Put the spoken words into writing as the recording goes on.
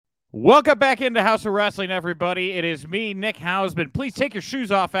Welcome back into House of Wrestling, everybody. It is me, Nick Hausman. Please take your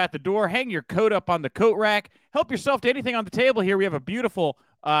shoes off at the door. Hang your coat up on the coat rack. Help yourself to anything on the table here. We have a beautiful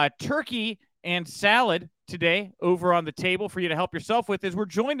turkey and salad today over on the table for you to help yourself with as we're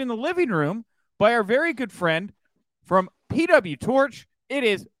joined in the living room by our very good friend from PW Torch. It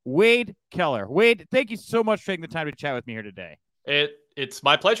is Wade Keller. Wade, thank you so much for taking the time to chat with me here today. It's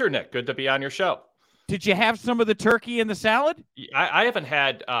my pleasure, Nick. Good to be on your show. Did you have some of the turkey in the salad? I haven't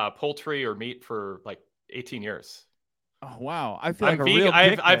had poultry or meat for like 18 years. Oh, wow. I feel I'm like a vegan.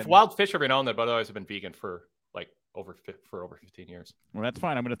 real I've wild fish every now and then, but otherwise I've been vegan for over 15 years. Well, that's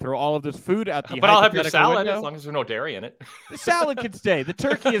fine. I'm going to throw all of this food out the But I'll have your salad window. as long as there's no dairy in it. The salad can stay. The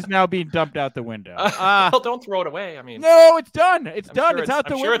turkey is now being dumped out the window. Well, don't throw it away. I mean, no, it's done. It's done. Sure it's out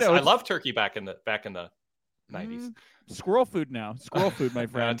the window. I love turkey back in the 90s. Squirrel food now. Squirrel food, my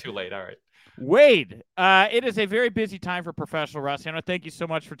friend. Too late. All right. Wade, it is a very busy time for professional wrestling. I want to thank you so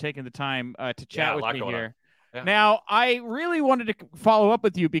much for taking the time to chat with me here. Yeah. Now, I really wanted to follow up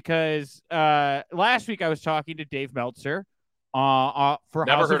with you because last week I was talking to Dave Meltzer for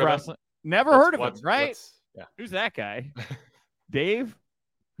House of Wrestling. Never heard of him, right? Yeah. Who's that guy? Dave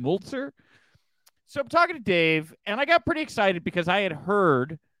Meltzer? So I'm talking to Dave, and I got pretty excited because I had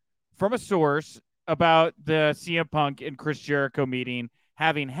heard from a source about the CM Punk and Chris Jericho meeting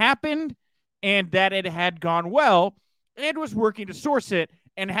having happened and that it had gone well, and was working to source it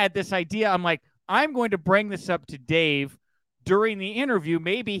and had this idea. I'm like, I'm going to bring this up to Dave during the interview.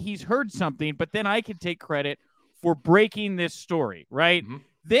 Maybe he's heard something, but then I can take credit for breaking this story, right? Mm-hmm.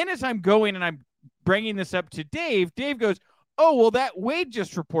 Then as I'm going and I'm bringing this up to Dave, Dave goes, oh, well, that Wade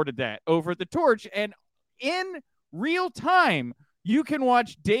just reported that over at the Torch. And in real time, you can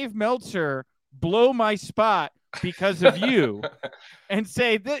watch Dave Meltzer blow my spot because of you and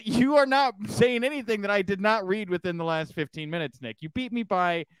say that you are not saying anything that I did not read within the last 15 minutes, Nick. You beat me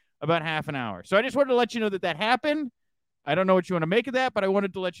by about half an hour. So I just wanted to let you know that happened. I don't know what you want to make of that, but I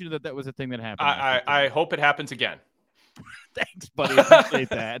wanted to let you know that was a thing that happened. I hope it happens again. Thanks, buddy. Appreciate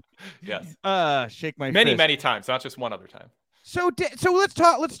that. Yes. Shake my many, fist. many times, not just one other time. So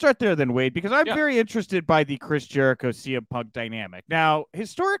let's start there then, Wade, because I'm very interested by the Chris Jericho CM Punk dynamic. Now,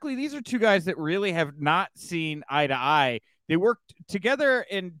 historically, these are two guys that really have not seen eye to eye. They worked together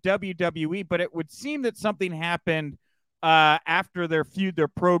in WWE, but it would seem that something happened after their feud, their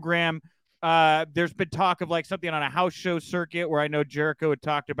program. There's been talk of like something on a house show circuit where I know Jericho had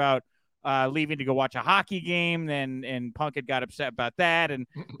talked about leaving to go watch a hockey game, and Punk had got upset about that, and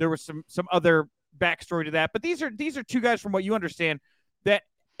there was some other backstory to that. But these are two guys, from what you understand, that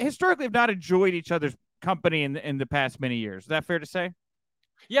historically have not enjoyed each other's company in the past many years. Is that fair to say?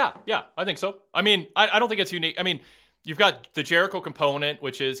 Yeah, I think so. I mean, I don't think it's unique. I mean, you've got the Jericho component,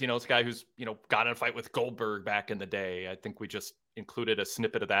 which is, this guy who's, got in a fight with Goldberg back in the day. I think we just included a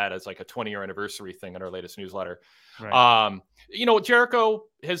snippet of that as like a 20-year anniversary thing in our latest newsletter. Right. Jericho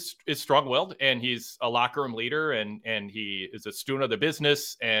is strong-willed, and he's a locker room leader, and he is a student of the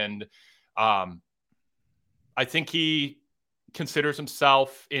business, and I think he considers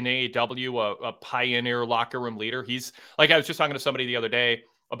himself in AEW a pioneer locker room leader. He's like, I was just talking to somebody the other day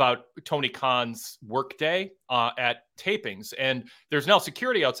about Tony Khan's work day at tapings, and there's now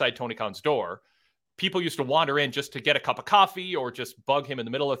security outside Tony Khan's door. People used to wander in just to get a cup of coffee or just bug him in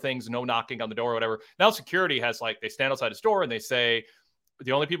the middle of things, no knocking on the door or whatever. Now security has they stand outside his door and they say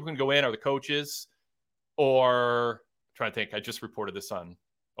the only people who can go in are the coaches, or I'm trying to think. I just reported this on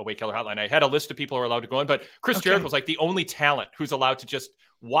a Wade Keller hotline. I had a list of people who are allowed to go in, but Chris Jericho was like the only talent who's allowed to just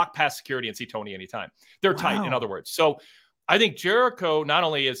walk past security and see Tony anytime. They're tight, in other words. So I think Jericho, not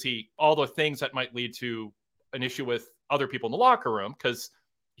only is he all the things that might lead to an issue with other people in the locker room, because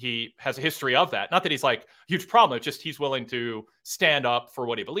he has a history of that. Not that he's like a huge problem. It's just he's willing to stand up for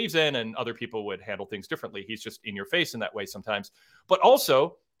what he believes in, and other people would handle things differently. He's just in your face in that way sometimes. But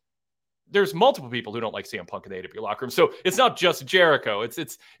also, there's multiple people who don't like CM Punk in the AEW locker room. So it's not just Jericho. It's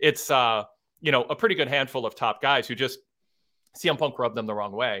a pretty good handful of top guys who just CM Punk rubbed them the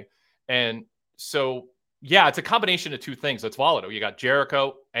wrong way. And so, yeah, it's a combination of two things that's volatile. You got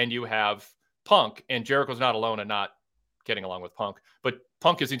Jericho and you have Punk, and Jericho's not alone in not getting along with Punk, but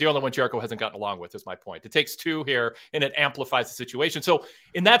Punk isn't the only one Jericho hasn't gotten along with, is my point. It takes two here, and it amplifies the situation. So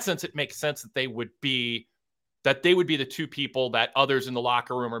in that sense, it makes sense that they would be the two people that others in the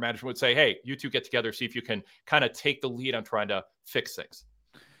locker room or management would say, hey, you two get together, see if you can kind of take the lead on trying to fix things.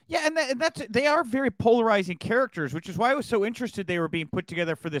 Yeah, and they are very polarizing characters, which is why I was so interested they were being put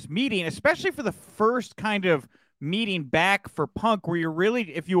together for this meeting, especially for the first kind of meeting back for Punk, where you're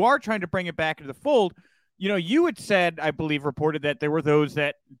really, if you are trying to bring it back into the fold, you had said, I believe, reported that there were those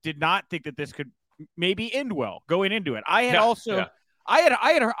that did not think that this could maybe end well going into it. I had I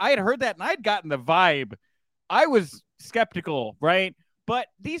had heard that, and I'd gotten the vibe. I was skeptical, right? But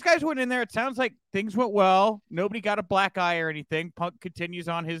these guys went in there. It sounds like things went well. Nobody got a black eye or anything. Punk continues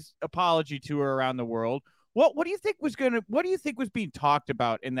on his apology tour around the world. What do you think was being talked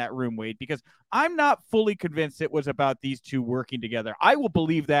about in that room, Wade? Because I'm not fully convinced it was about these two working together. I will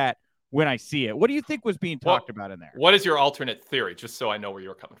believe that when I see it. What do you think was being talked about in there? What is your alternate theory, just so I know where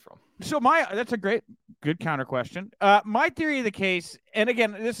you're coming from? So that's a good counter question. My theory of the case, and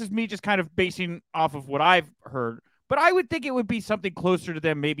again, this is me just kind of basing off of what I've heard, but I would think it would be something closer to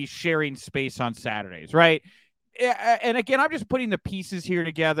them maybe sharing space on Saturdays, right? And again, I'm just putting the pieces here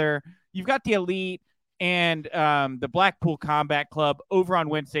together. You've got the Elite and the Blackpool Combat Club over on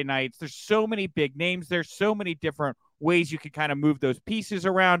Wednesday nights. There's so many big names. There's so many different ways you can kind of move those pieces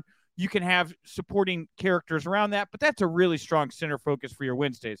around. You can have supporting characters around that, but that's a really strong center focus for your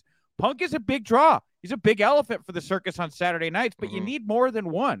Wednesdays. Punk is a big draw. He's a big elephant for the circus on Saturday nights, but you need more than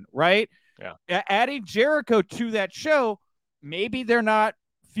one, right? Yeah. Adding Jericho to that show, maybe they're not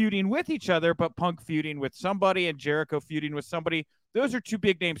feuding with each other, but Punk feuding with somebody and Jericho feuding with somebody. Those are two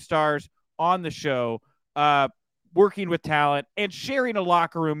big name stars on the show, working with talent and sharing a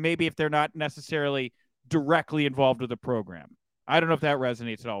locker room, maybe if they're not necessarily directly involved with the program. I don't know if that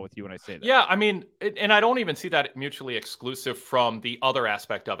resonates at all with you when I say that. Yeah, I mean, and I don't even see that mutually exclusive from the other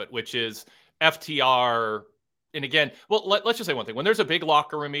aspect of it, which is FTR. And again, well, let's just say one thing. When there's a big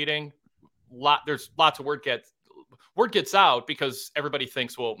locker room meeting, there's lots of word gets out because everybody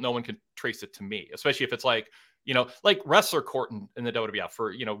thinks, well, no one can trace it to me, especially if it's like, like wrestler court in the WWF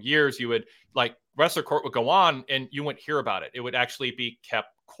for, years, you would like wrestler court would go on and you wouldn't hear about it. It would actually be kept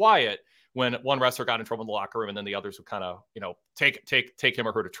quiet when one wrestler got in trouble in the locker room, and then the others would kind of, take him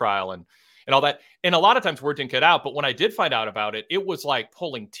or her to trial and all that. And a lot of times word didn't get out, but when I did find out about it, it was like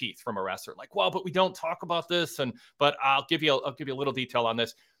pulling teeth from a wrestler. Like, well, but we don't talk about this, but I'll give you a little detail on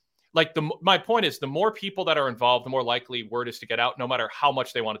this. Like my point is, the more people that are involved, the more likely word is to get out, no matter how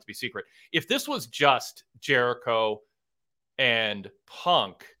much they want it to be secret. If this was just Jericho and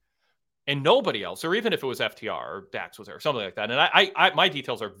Punk, and nobody else, or even if it was FTR or Dax was there or something like that. And I my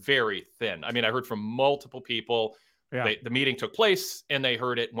details are very thin. I mean, I heard from multiple people. Yeah. The meeting took place and they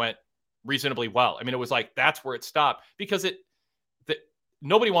heard it went reasonably well. I mean, it was like, that's where it stopped because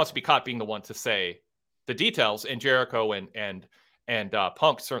nobody wants to be caught being the one to say the details, and Jericho and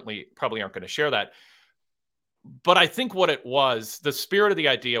Punk certainly probably aren't going to share that. But I think what it was, the spirit of the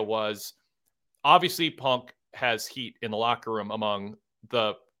idea was, obviously Punk has heat in the locker room among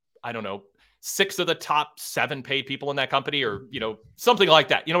the, I don't know, 6 of the top 7 paid people in that company, or, something like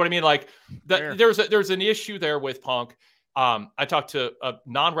that. You know what I mean? Like there's an issue there with Punk. I talked to a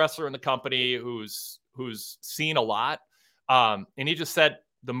non-wrestler in the company who's seen a lot. And he just said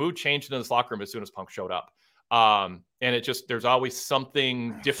the mood changed in his locker room as soon as Punk showed up. And it just, there's always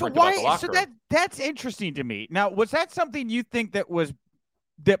something different about the locker room. That's interesting to me. Now, was that something you think that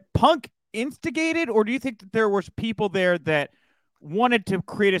Punk instigated, or do you think that there was people there that wanted to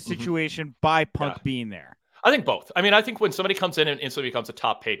create a situation by Punk being there? I think both. I mean, I think when somebody comes in and instantly becomes a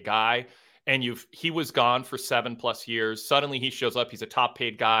top paid guy, and he was gone for 7+ years, suddenly he shows up, he's a top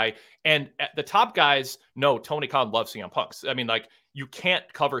paid guy. And the top guys know Tony Khan loves CM Punk. I mean, like, you can't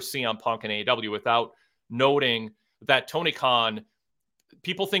cover CM Punk in AEW without noting that Tony Khan,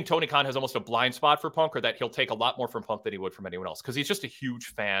 people think Tony Khan has almost a blind spot for Punk, or that he'll take a lot more from Punk than he would from anyone else, because he's just a huge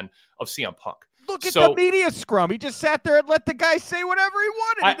fan of CM Punk. Look at the media scrum. He just sat there and let the guy say whatever he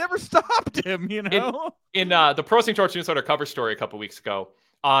wanted. He never stopped him, In the Pro Wrestling Torch Newsletter cover story a couple weeks ago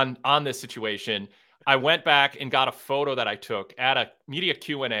on this situation, I went back and got a photo that I took at a media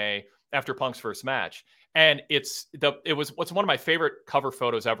Q&A after Punk's first match. And it's one of my favorite cover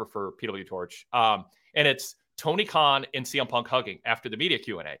photos ever for PW Torch. And it's Tony Khan and CM Punk hugging after the media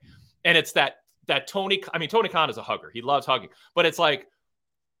Q&A. And it's that Tony Khan is a hugger. He loves hugging, but it's like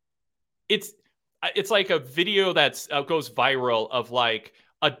a video that's goes viral of like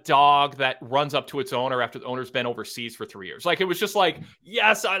a dog that runs up to its owner after the owner's been overseas for 3 years. Like, it was just like,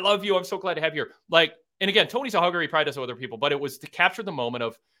 yes, I love you. I'm so glad to have you here. Like, and again, Tony's a hugger. He probably does with other people, but it was to capture the moment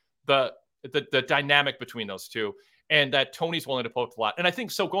of the dynamic between those two, and that Tony's willing to poke a lot. And I think,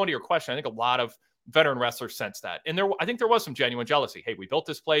 so going to your question, I think a lot of veteran wrestlers sense that. And I think there was some genuine jealousy. Hey, we built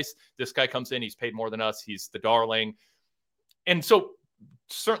this place. This guy comes in. He's paid more than us. He's the darling. And so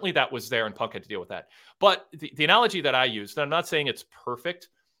certainly that was there, and Punk had to deal with that. But the analogy that I used, and I'm not saying it's perfect,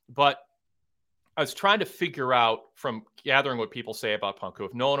 but I was trying to figure out, from gathering what people say about Punk, who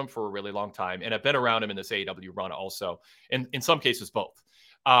have known him for a really long time and have been around him in this AEW run also, and in some cases both.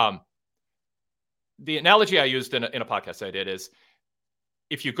 The analogy I used in a podcast I did is,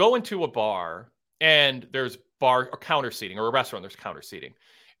 if you go into a bar and there's bar or counter seating, or a restaurant, there's counter seating,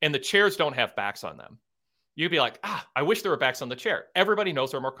 and the chairs don't have backs on them. You'd be like, I wish there were backs on the chair. Everybody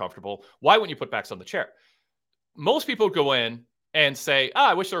knows they're more comfortable. Why wouldn't you put backs on the chair? Most people would go in and say,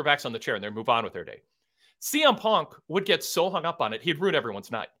 I wish there were backs on the chair, and they'd move on with their day. CM Punk would get so hung up on it, he'd ruin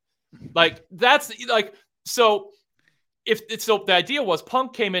everyone's night. Like, that's like, so the idea was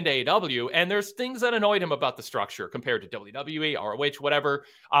Punk came into AEW, and there's things that annoyed him about the structure compared to WWE, ROH, whatever.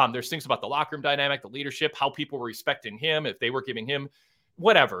 There's things about the locker room dynamic, the leadership, how people were respecting him, if they were giving him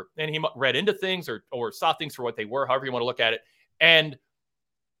whatever. And he read into things or saw things for what they were, however you want to look at it. And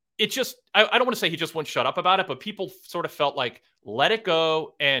it just, I don't want to say he just wouldn't shut up about it, but people sort of felt like, let it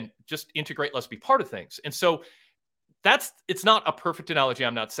go and just integrate, let's be part of things. And so it's not a perfect analogy,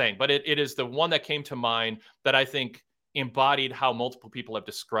 I'm not saying, but it is the one that came to mind that I think embodied how multiple people have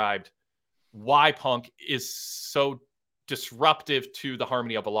described why Punk is so disruptive to the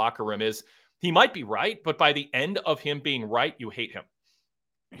harmony of a locker room. Is he might be right, but by the end of him being right, you hate him.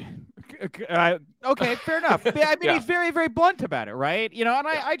 Okay, fair enough. I mean, Yeah. he's very, very blunt about it, right?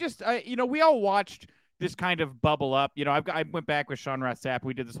 And we all watched this kind of bubble up. I went back with Sean Ross Sapp.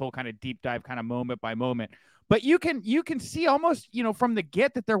 We did this whole kind of deep dive, kind of moment by moment. But you can see almost, from the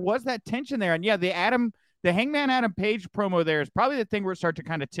get that there was that tension there. And yeah, the Hangman Adam Page promo there is probably the thing where it started to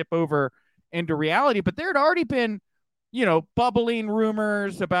kind of tip over into reality. But there had already been, bubbling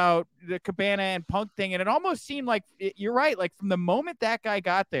rumors about the Cabana and Punk thing. And it almost seemed like, you're right, like from the moment that guy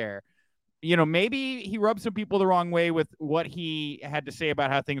got there, maybe he rubbed some people the wrong way with what he had to say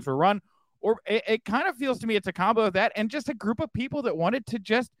about how things were run. Or it kind of feels to me it's a combo of that and just a group of people that wanted to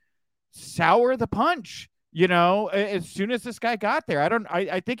just sour the punch. As soon as this guy got there,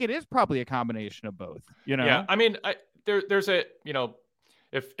 I think it is probably a combination of both, Yeah. I mean, there's a,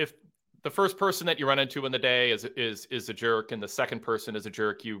 if the first person that you run into in the day is a jerk, and the second person is a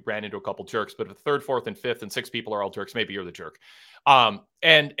jerk, you ran into a couple jerks, but if the third, fourth, and fifth, and sixth people are all jerks, maybe you're the jerk.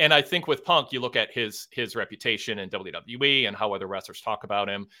 And I think with Punk, you look at his reputation in WWE and how other wrestlers talk about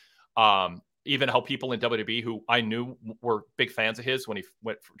him. Even how people in WWE who I knew were big fans of his when he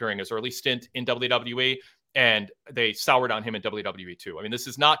went during his early stint in WWE, and they soured on him in WWE too. I mean, this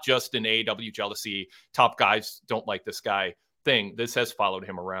is not just an AEW jealousy, top guys don't like this guy thing. This has followed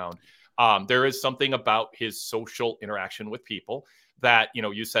him around. There is something about his social interaction with people that,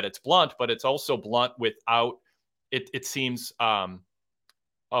 you said it's blunt, but it's also blunt without it seems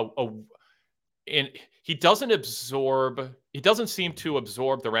he doesn't seem to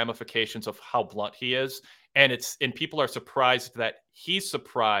absorb the ramifications of how blunt he is. And people are surprised that he's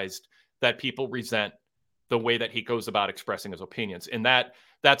surprised that people resent the way that he goes about expressing his opinions. And that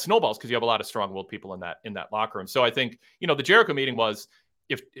snowballs because you have a lot of strong-willed people in that locker room. So I think, the Jericho meeting was,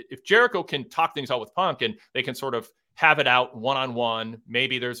 if Jericho can talk things out with Punk and they can sort of have it out one-on-one,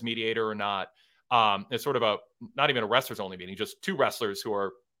 maybe there's mediator or not. It's sort of not even a wrestlers only meeting, just two wrestlers who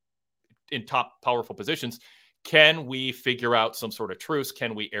are in top powerful positions. Can we figure out some sort of truce?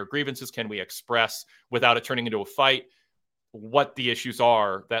 Can we air grievances? Can we express without it turning into a fight what the issues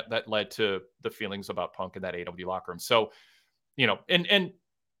are that led to the feelings about Punk in that AEW locker room? So, and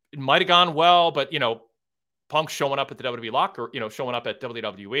it might have gone well, but, Punk showing up at the WWE locker, showing up at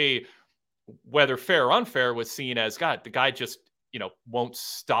WWE, whether fair or unfair, was seen as, God, the guy just, won't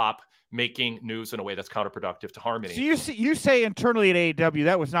stop making news in a way that's counterproductive to harmony. So you say internally at AEW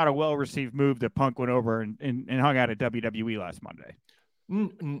that was not a well-received move that Punk went over and hung out at WWE last Monday.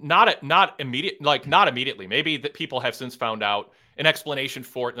 Not immediately. Maybe that people have since found out an explanation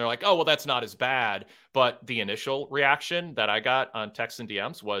for it, and they're like, oh, well, that's not as bad. But the initial reaction that I got on texts and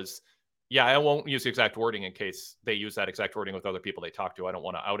DMs was, yeah, I won't use the exact wording in case they use that exact wording with other people they talk to. I don't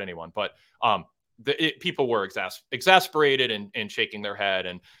want to out anyone, but people were exasperated and shaking their head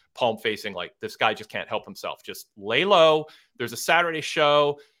and palm facing, like, this guy just can't help himself. Just lay low. There's a Saturday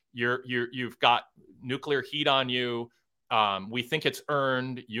show. You've got nuclear heat on you. We think it's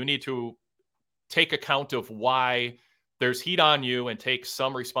earned. You need to take account of why there's heat on you and take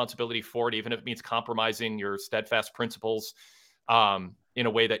some responsibility for it, even if it means compromising your steadfast principles in a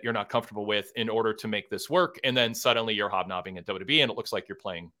way that you're not comfortable with in order to make this work. And then suddenly you're hobnobbing at WWE and it looks like you're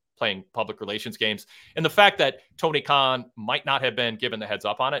playing public relations games. And the fact that Tony Khan might not have been given the heads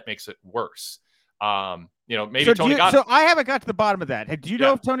up on it makes it worse. Maybe so Tony So I haven't got to the bottom of that. Do you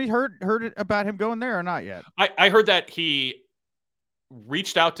know if Tony heard about him going there or not yet? I heard that he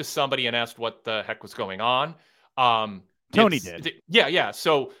reached out to somebody and asked what the heck was going on. Tony did. Yeah.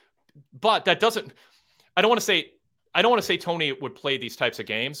 So, but that doesn't, I don't want to say Tony would play these types of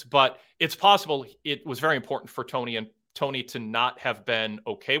games, but it's possible it was very important for Tony to not have been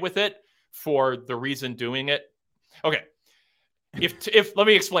okay with it for the reason doing it. Okay. If let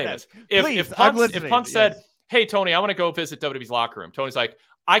me explain this. If Punk said, hey, Tony, I want to go visit WWE's locker room. Tony's like,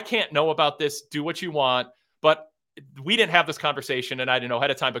 I can't know about this. Do what you want. But we didn't have this conversation and I didn't know ahead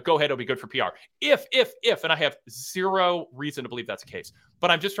of time, but go ahead. It'll be good for PR. If, and I have zero reason to believe that's the case,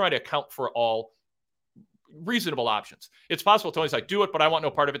 but I'm just trying to account for all reasonable options. It's possible Tony's like, do it, but I want no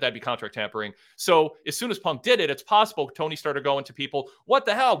part of it. That'd be contract tampering. So as soon as Punk did it, it's possible Tony started going to people, what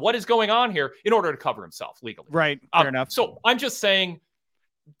the hell? What is going on here, in order to cover himself legally? Right. Fair enough. So I'm just saying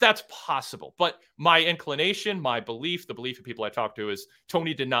that's possible. But my inclination, my belief, the belief of people I talk to is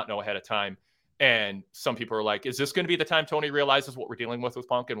Tony did not know ahead of time. And some people are like, is this going to be the time Tony realizes what we're dealing with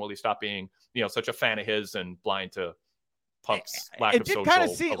Punk? And will he stop being, such a fan of his and blind to Punk's lack of social? It did kind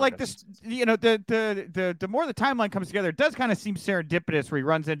of seem like this, the more the timeline comes together, it does kind of seem serendipitous where he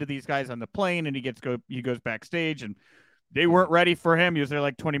runs into these guys on the plane and he goes backstage and they weren't ready for him. He was there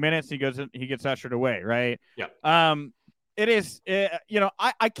like 20 minutes. He gets ushered away. Right. Yeah. It is,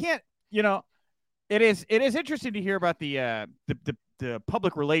 I can't, it is interesting to hear about the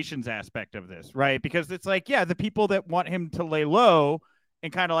public relations aspect of this, right? Because it's like, yeah, the people that want him to lay low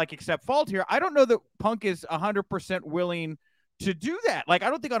and kind of like accept fault here. I don't know that Punk is 100% willing to do that. Like, I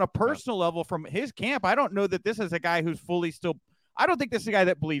don't think on a personal level from his camp, I don't know that this is a guy who's fully I don't think this is a guy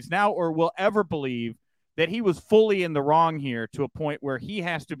that believes now or will ever believe that he was fully in the wrong here to a point where he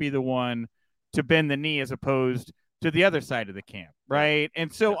has to be the one to bend the knee as opposed to the other side of the camp. Right.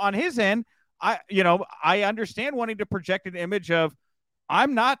 And so on his end, I understand wanting to project an image of,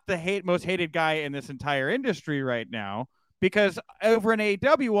 I'm not the most hated guy in this entire industry right now, because over in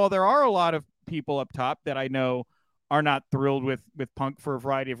AEW, while there are a lot of people up top that I know are not thrilled with Punk for a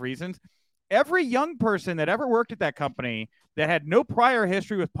variety of reasons, every young person that ever worked at that company that had no prior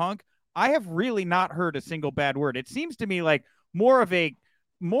history with Punk, I have really not heard a single bad word. It seems to me like more of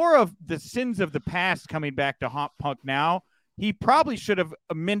the sins of the past coming back to haunt Punk now. He probably should have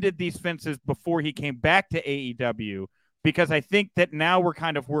amended these fences before he came back to AEW, because I think that now we're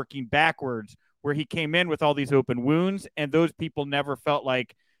kind of working backwards, where he came in with all these open wounds and those people never felt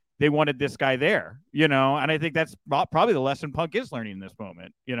like they wanted this guy there, and I think that's probably the lesson Punk is learning in this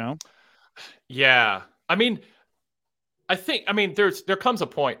moment, Yeah. There comes a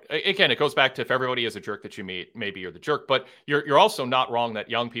point. Again, it goes back to, if everybody is a jerk that you meet, maybe you're the jerk, but you're also not wrong that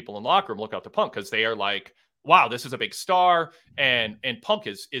young people in the locker room look out to Punk because they are like, wow, this is a big star. And Punk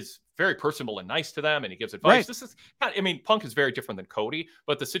is very personable and nice to them, and he gives advice. Right. Punk is very different than Cody,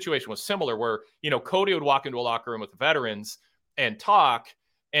 but the situation was similar where, Cody would walk into a locker room with the veterans and talk,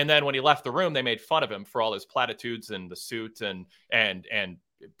 and then when he left the room, they made fun of him for all his platitudes and the suit and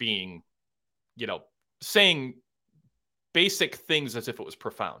being, saying basic things as if it was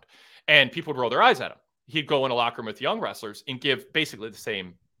profound. And people would roll their eyes at him. He'd go in a locker room with young wrestlers and give basically the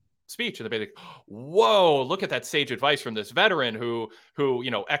same speech, and they'd be like, whoa, look at that sage advice from this veteran who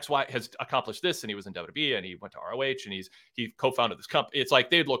XY has accomplished this, and he was in WWE and he went to ROH and he co-founded this company. It's like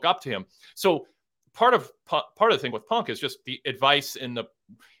they'd look up to him. So part of the thing with Punk is just the advice in the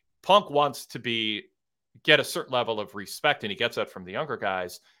Punk wants to get a certain level of respect, and he gets that from the younger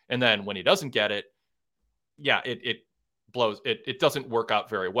guys. And then when he doesn't get it, it blows. It doesn't work out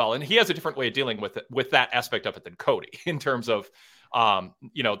very well. And he has a different way of dealing with that aspect of it than Cody, in terms of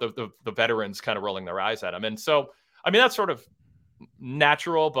the veterans kind of rolling their eyes at him. And so, that's sort of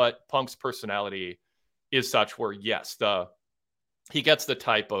natural, but Punk's personality is such where, yes, he gets the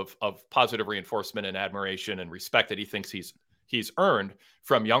type of positive reinforcement and admiration and respect that he thinks he's earned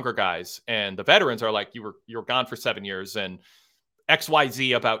from younger guys. And the veterans are like, you were gone for 7 years and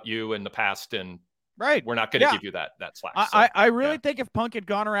XYZ about you in the past. And right, we're not going to give you that slack. I really think if Punk had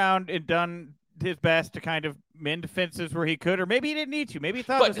gone around and done his best to kind of mend fences where he could, or maybe he didn't need to. Maybe he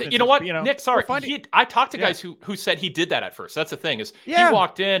thought. But you know what, Nick? Sorry, I talked to guys who said he did that at first. That's the thing is, he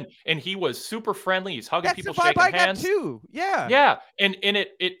walked in and he was super friendly. He's hugging people, shaking hands. Too. Yeah, and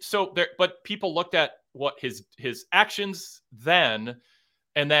it so there. But people looked at what his actions then,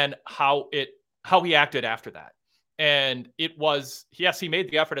 and then how he acted after that. And it was, yes, he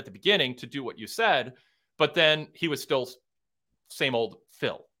made the effort at the beginning to do what you said, but then he was still same old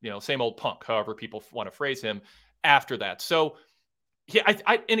Phil, same old Punk, however people want to phrase him after that. So,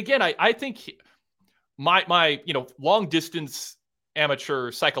 I think my long distance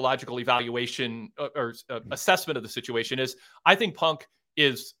amateur psychological evaluation or assessment of the situation is, I think Punk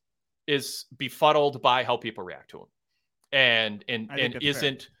is befuddled by how people react to him, and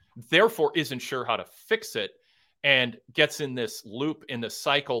therefore isn't sure how to fix it, and gets in this loop, in this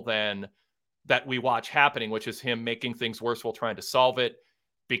cycle then that we watch happening, which is him making things worse while trying to solve it,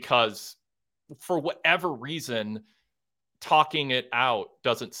 because for whatever reason, talking it out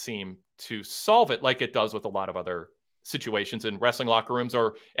doesn't seem to solve it like it does with a lot of other situations in wrestling locker rooms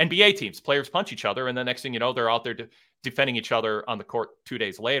or NBA teams. Players punch each other, and the next thing you know, they're out there defending each other on the court 2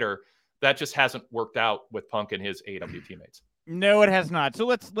 days later. That just hasn't worked out with Punk and his AEW teammates. No, it has not. So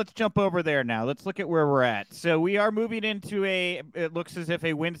let's jump over there now. Let's look at where we're at. So we are moving into it looks as if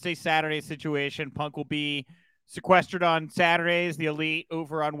a Wednesday, Saturday situation. Punk will be sequestered on Saturdays, the Elite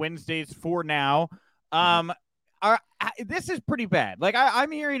over on Wednesdays for now. This is pretty bad. Like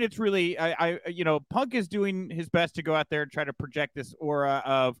I'm hearing it's really, Punk is doing his best to go out there and try to project this aura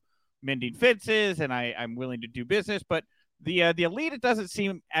of mending fences, and I'm willing to do business, but the Elite, it doesn't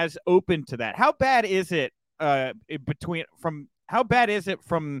seem as open to that. How bad is it how bad is it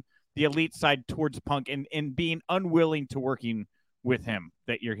from the Elite side towards Punk and being unwilling to working with him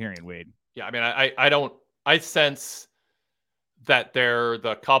that you're hearing, Wade? Yeah, I mean, I sense that they're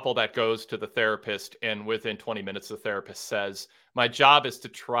the couple that goes to the therapist, and within 20 minutes, the therapist says, my job is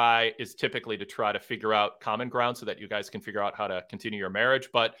typically to try to figure out common ground so that you guys can figure out how to continue your marriage.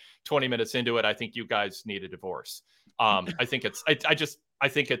 But 20 minutes into it, I think you guys need a divorce. I think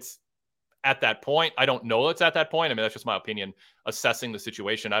it's at that point. I don't know it's at that point. I mean, that's just my opinion, assessing the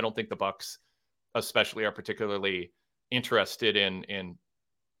situation. I don't think the Bucks especially are particularly interested in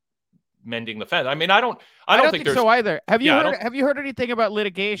mending the fence. I mean, I don't think so either. Have you heard anything about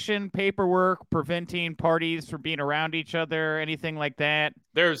litigation, paperwork, preventing parties from being around each other, anything like that?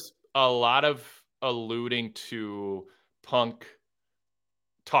 There's a lot of alluding to Punk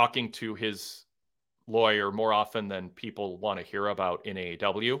talking to his lawyer more often than people want to hear about in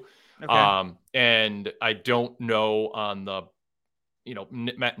AEW. Okay. And I don't know on the,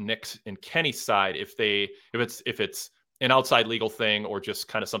 Matt, Nick's and Kenny's side if it's an outside legal thing or just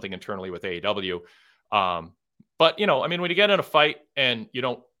kind of something internally with AEW. But I mean, when you get in a fight and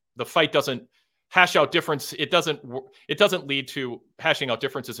the fight doesn't hash out difference, it doesn't lead to hashing out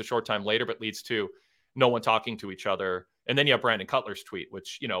differences a short time later, but leads to no one talking to each other. And then you have Brandon Cutler's tweet,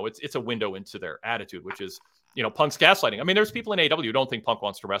 which, it's a window into their attitude, which is, Punk's gaslighting. I mean, there's people in AEW who don't think Punk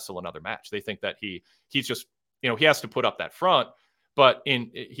wants to wrestle another match. They think that he's just, he has to put up that front, but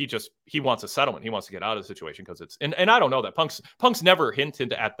he wants a settlement. He wants to get out of the situation because it's, and I don't know that Punk's never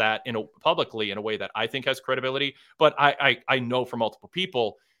hinted at that publicly in a way that I think has credibility, but I know from multiple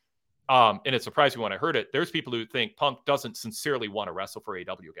people, and it surprised me when I heard it. There's people who think Punk doesn't sincerely want to wrestle for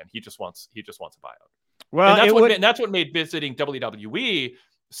AEW again. He just wants a buyout. Well, and that's what made visiting WWE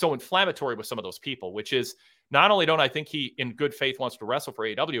so inflammatory with some of those people, which is not only don't I think he in good faith wants to wrestle for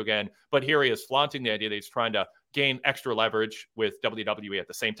AEW again, but here he is flaunting the idea that he's trying to gain extra leverage with WWE at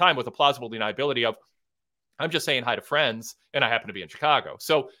the same time with a plausible deniability of, I'm just saying hi to friends and I happen to be in Chicago.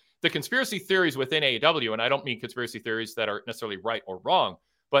 So the conspiracy theories within AEW, and I don't mean conspiracy theories that are necessarily right or wrong,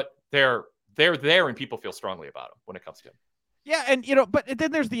 but they're there and people feel strongly about them when it comes to him. Yeah, and but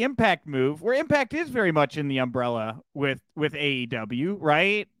then there's the Impact move, where Impact is very much in the umbrella with AEW,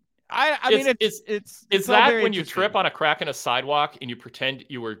 right? I mean, it's that when you trip on a crack in a sidewalk and you pretend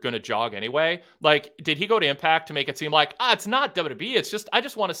you were going to jog anyway. Like, did he go to Impact to make it seem like it's not WWE? It's just I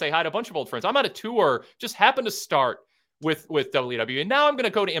just want to say hi to a bunch of old friends. I'm on a tour, just happened to start with WWE, and now I'm going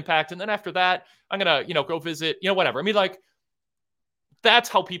to go to Impact, and then after that, I'm going to go visit whatever. I mean, like, that's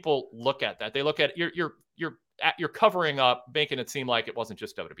how people look at that. They look at you're covering up, making it seem like it wasn't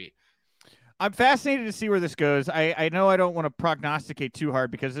just WWE. I'm fascinated to see where this goes. I know I don't want to prognosticate too hard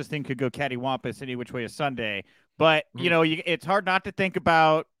because this thing could go cattywampus any which way is Sunday. But, it's hard not to think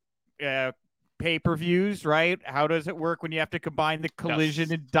about pay-per-views, right? How does it work when you have to combine the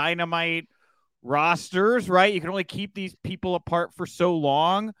Collision and Dynamite rosters, right? You can only keep these people apart for so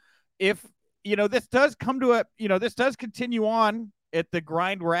long. If, this does come to this does continue on at the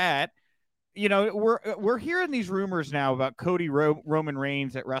grind we're at, we're hearing these rumors now about Cody Roman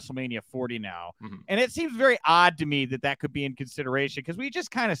Reigns at WrestleMania 40 now. Mm-hmm. And it seems very odd to me that could be in consideration because we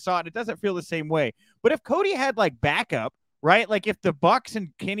just kind of saw it. It doesn't feel the same way. But if Cody had like backup, right? Like if the Bucks and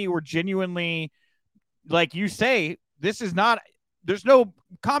Kenny were genuinely, like you say, there's no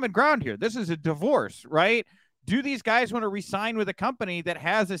common ground here. This is a divorce, right? Do these guys want to re-sign with a company that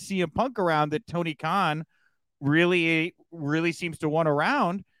has a CM Punk around that Tony Khan really seems to want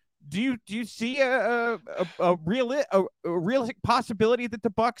around? Do you see a realistic possibility that the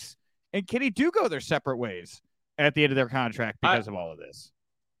Bucks and Kenny do go their separate ways at the end of their contract because of all of this?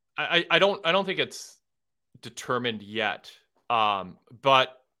 I don't think it's determined yet.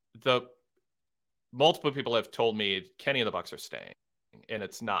 But the multiple people have told me Kenny and the Bucks are staying, and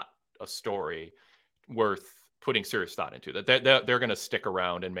it's not a story worth putting serious thought into. That they're going to stick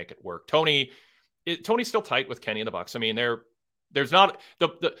around and make it work. Tony's still tight with Kenny and the Bucks. I mean, there's not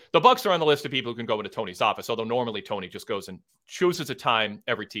the Bucks are on the list of people who can go into Tony's office, although normally Tony just goes and chooses a time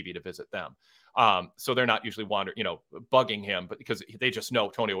every TV to visit them. So they're not usually bugging him, but because they just know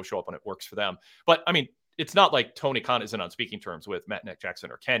Tony will show up when it works for them. But I mean, it's not like Tony Khan isn't on speaking terms with Matt Nick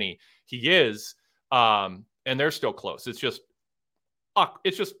Jackson or Kenny. He is, and they're still close. It's just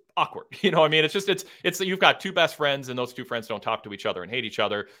awkward. I mean, it's you've got two best friends and those two friends don't talk to each other and hate each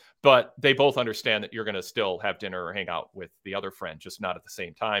other, but they both understand that you're going to still have dinner or hang out with the other friend, just not at the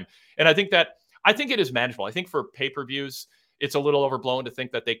same time. And I think it is manageable. I think for pay-per-views, it's a little overblown to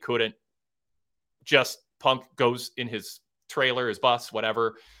think that they couldn't just Punk goes in his trailer, his bus,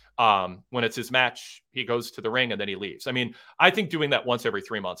 whatever. When it's his match, he goes to the ring and then he leaves. I mean, I think doing that once every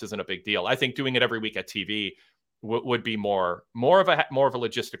 3 months isn't a big deal. I think doing it every week at TV would be more of a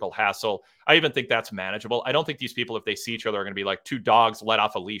logistical hassle. I even think that's manageable. I don't think these people, if they see each other, are going to be like two dogs let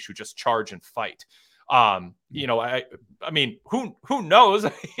off a leash who just charge and fight. I mean, who knows?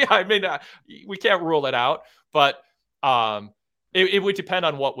 I mean, we can't rule it out, but it would depend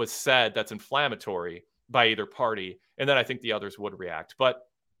on what was said that's inflammatory by either party, and then I think the others would react. But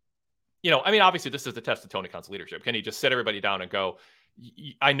I mean, obviously, this is the test of Tony Khan's leadership. Can he just sit everybody down and go,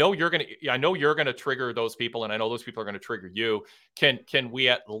 I know you're gonna trigger those people, and I know those people are gonna trigger you. Can we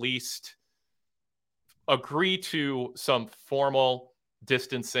at least agree to some formal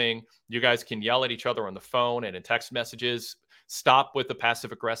distancing? You guys can yell at each other on the phone and in text messages. Stop with the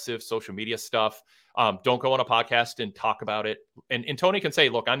passive aggressive social media stuff. Don't go on a podcast and talk about it. And Tony can say,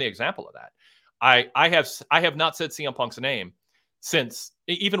 look, I'm the example of that. I have not said CM Punk's name since,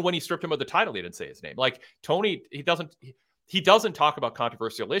 even when he stripped him of the title, he didn't say his name. Like Tony, he doesn't talk about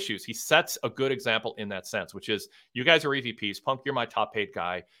controversial issues. He sets a good example in that sense, which is, you guys are EVPs. Punk, you're my top paid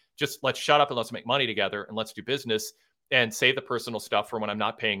guy. Just let's shut up and let's make money together and let's do business and save the personal stuff for when I'm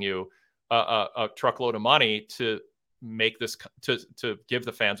not paying you a truckload of money to make this, to give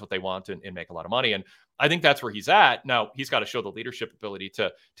the fans what they want and make a lot of money. And I think that's where he's at. Now he's got to show the leadership ability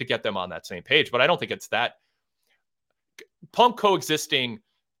to get them on that same page. But I don't think it's that Punk coexisting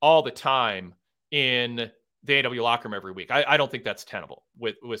all the time in the AEW locker room every week. I don't think that's tenable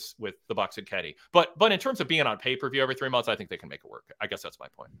with the Bucks and Kenny. But in terms of being on pay-per-view every 3 months, I think they can make it work. I guess that's my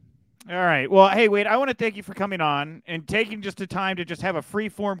point. All right. Well, hey, Wade, I want to thank you for coming on and taking just the time to just have a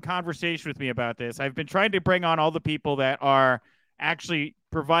free-form conversation with me about this. I've been trying to bring on all the people that are actually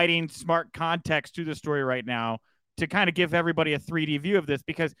providing smart context to the story right now to kind of give everybody a 3D view of this,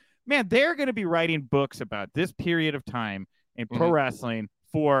 because, man, they're going to be writing books about this period of time in pro wrestling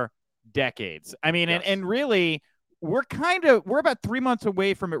for decades. I mean, yes. and really, we're about 3 months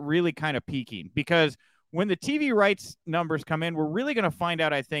away from it really kind of peaking, because when the TV rights numbers come in, we're really going to find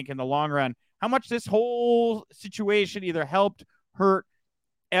out, I think, in the long run, how much this whole situation either helped, hurt,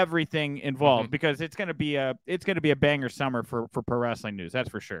 everything involved, because it's going to be a banger summer for pro wrestling news. That's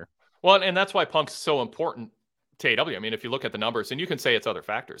for sure. Well, and that's why Punk's so important to AEW. I mean, if you look at the numbers, and you can say it's other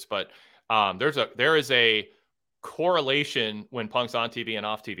factors, but there is a correlation when Punk's on TV and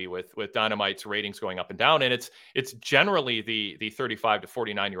off TV with Dynamite's ratings going up and down, and it's generally the 35 to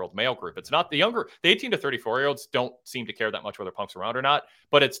 49-year-old male group. It's not the younger. The 18 to 34-year-olds don't seem to care that much whether Punk's around or not,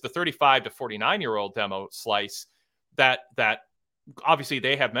 but it's the 35 to 49-year-old demo slice that obviously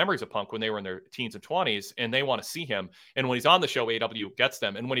they have memories of Punk when they were in their teens and 20s, and they want to see him. And when he's on the show, AEW gets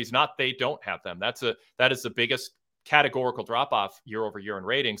them, and when he's not, they don't have them. That is the biggest categorical drop off year over year in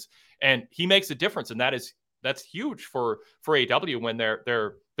ratings, and he makes a difference, and that's huge for AEW when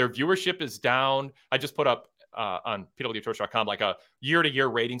their viewership is down. I just put up on pwtorch.com like a year-to-year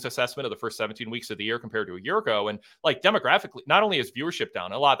ratings assessment of the first 17 weeks of the year compared to a year ago. And like demographically, not only is viewership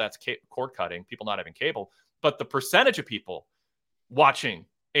down, a lot of that's cord cutting, people not having cable, but the percentage of people watching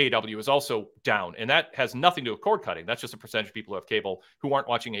AEW is also down. And that has nothing to do with cord cutting. That's just a percentage of people who have cable who aren't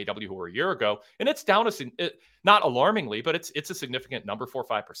watching AEW who were a year ago. And it's down, not alarmingly, but it's a significant number, 4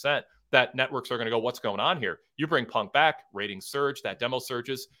 or 5%, that networks are going to go, what's going on here? You bring Punk back, ratings surge, that demo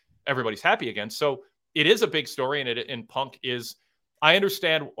surges, everybody's happy again. So it is a big story, and Punk is, I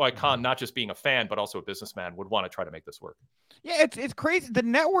understand why Khan, not just being a fan, but also a businessman, would want to try to make this work. Yeah, it's crazy. The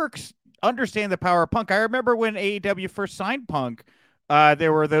networks understand the power of Punk. I remember when AEW first signed Punk,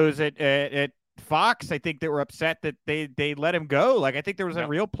 there were those at Fox, I think, that were upset that they let him go. Like, I think there was a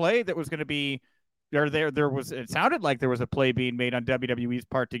real play that was going to be there was, it sounded like there was a play being made on WWE's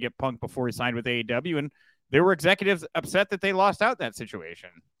part to get Punk before he signed with AEW, and there were executives upset that they lost out in that situation.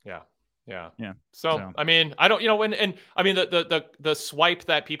 Yeah. So I mean, I don't, and I mean the swipe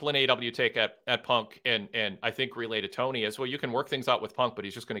that people in AEW take at Punk and I think relay to Tony is, well, you can work things out with Punk, but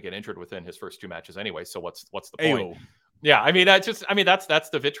he's just going to get injured within his first 2 matches anyway. So what's the point? Yeah, I mean, that's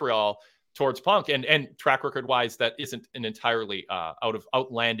the vitriol towards Punk, and track record wise, that isn't an entirely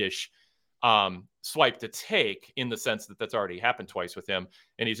outlandish swipe to take, in the sense that that's already happened twice with him,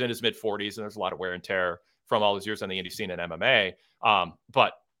 and he's in his mid 40s, and there's a lot of wear and tear from all his years on the indie scene and MMA.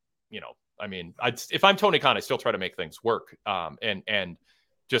 But I mean, if I'm Tony Khan, I still try to make things work, and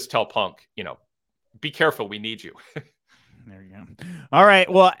just tell Punk, be careful, we need you. There you go. All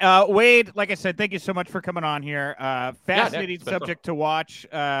right. Well, Wade, like I said, thank you so much for coming on here. Fascinating subject to watch.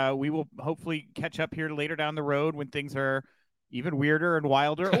 We will hopefully catch up here later down the road when things are even weirder and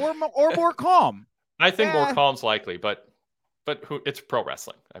wilder, or more calm. I think more calm's likely, but it's pro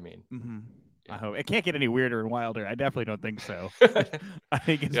wrestling. I mean, I hope it can't get any weirder and wilder. I definitely don't think so. I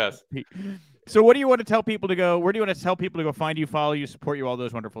think it's yes. So, what do you want to tell people to go? Where do you want to tell people to go find you, follow you, support you, all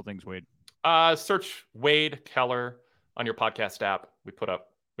those wonderful things, Wade? Search Wade Keller on your podcast app. We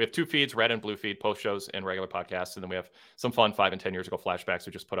have 2 feeds, red and blue feed, post shows and regular podcasts. And then we have some fun 5 and 10 years ago flashbacks.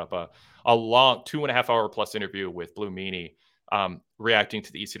 We just put up a long 2.5 hour plus interview with Blue Meanie, reacting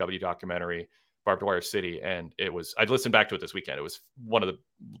to the ECW documentary, Barbed Wire City. And I listened back to it this weekend. It was one of the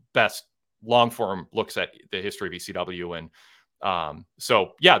best long form looks at the history of ECW. And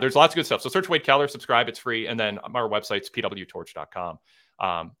so yeah, there's lots of good stuff. So search Wade Keller, subscribe, it's free. And then our website's pwtorch.com.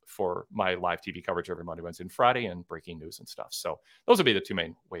 For my live TV coverage every Monday, Wednesday, and Friday, and breaking news and stuff. So those would be the 2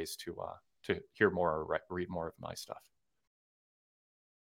 main ways to hear more or read more of my stuff.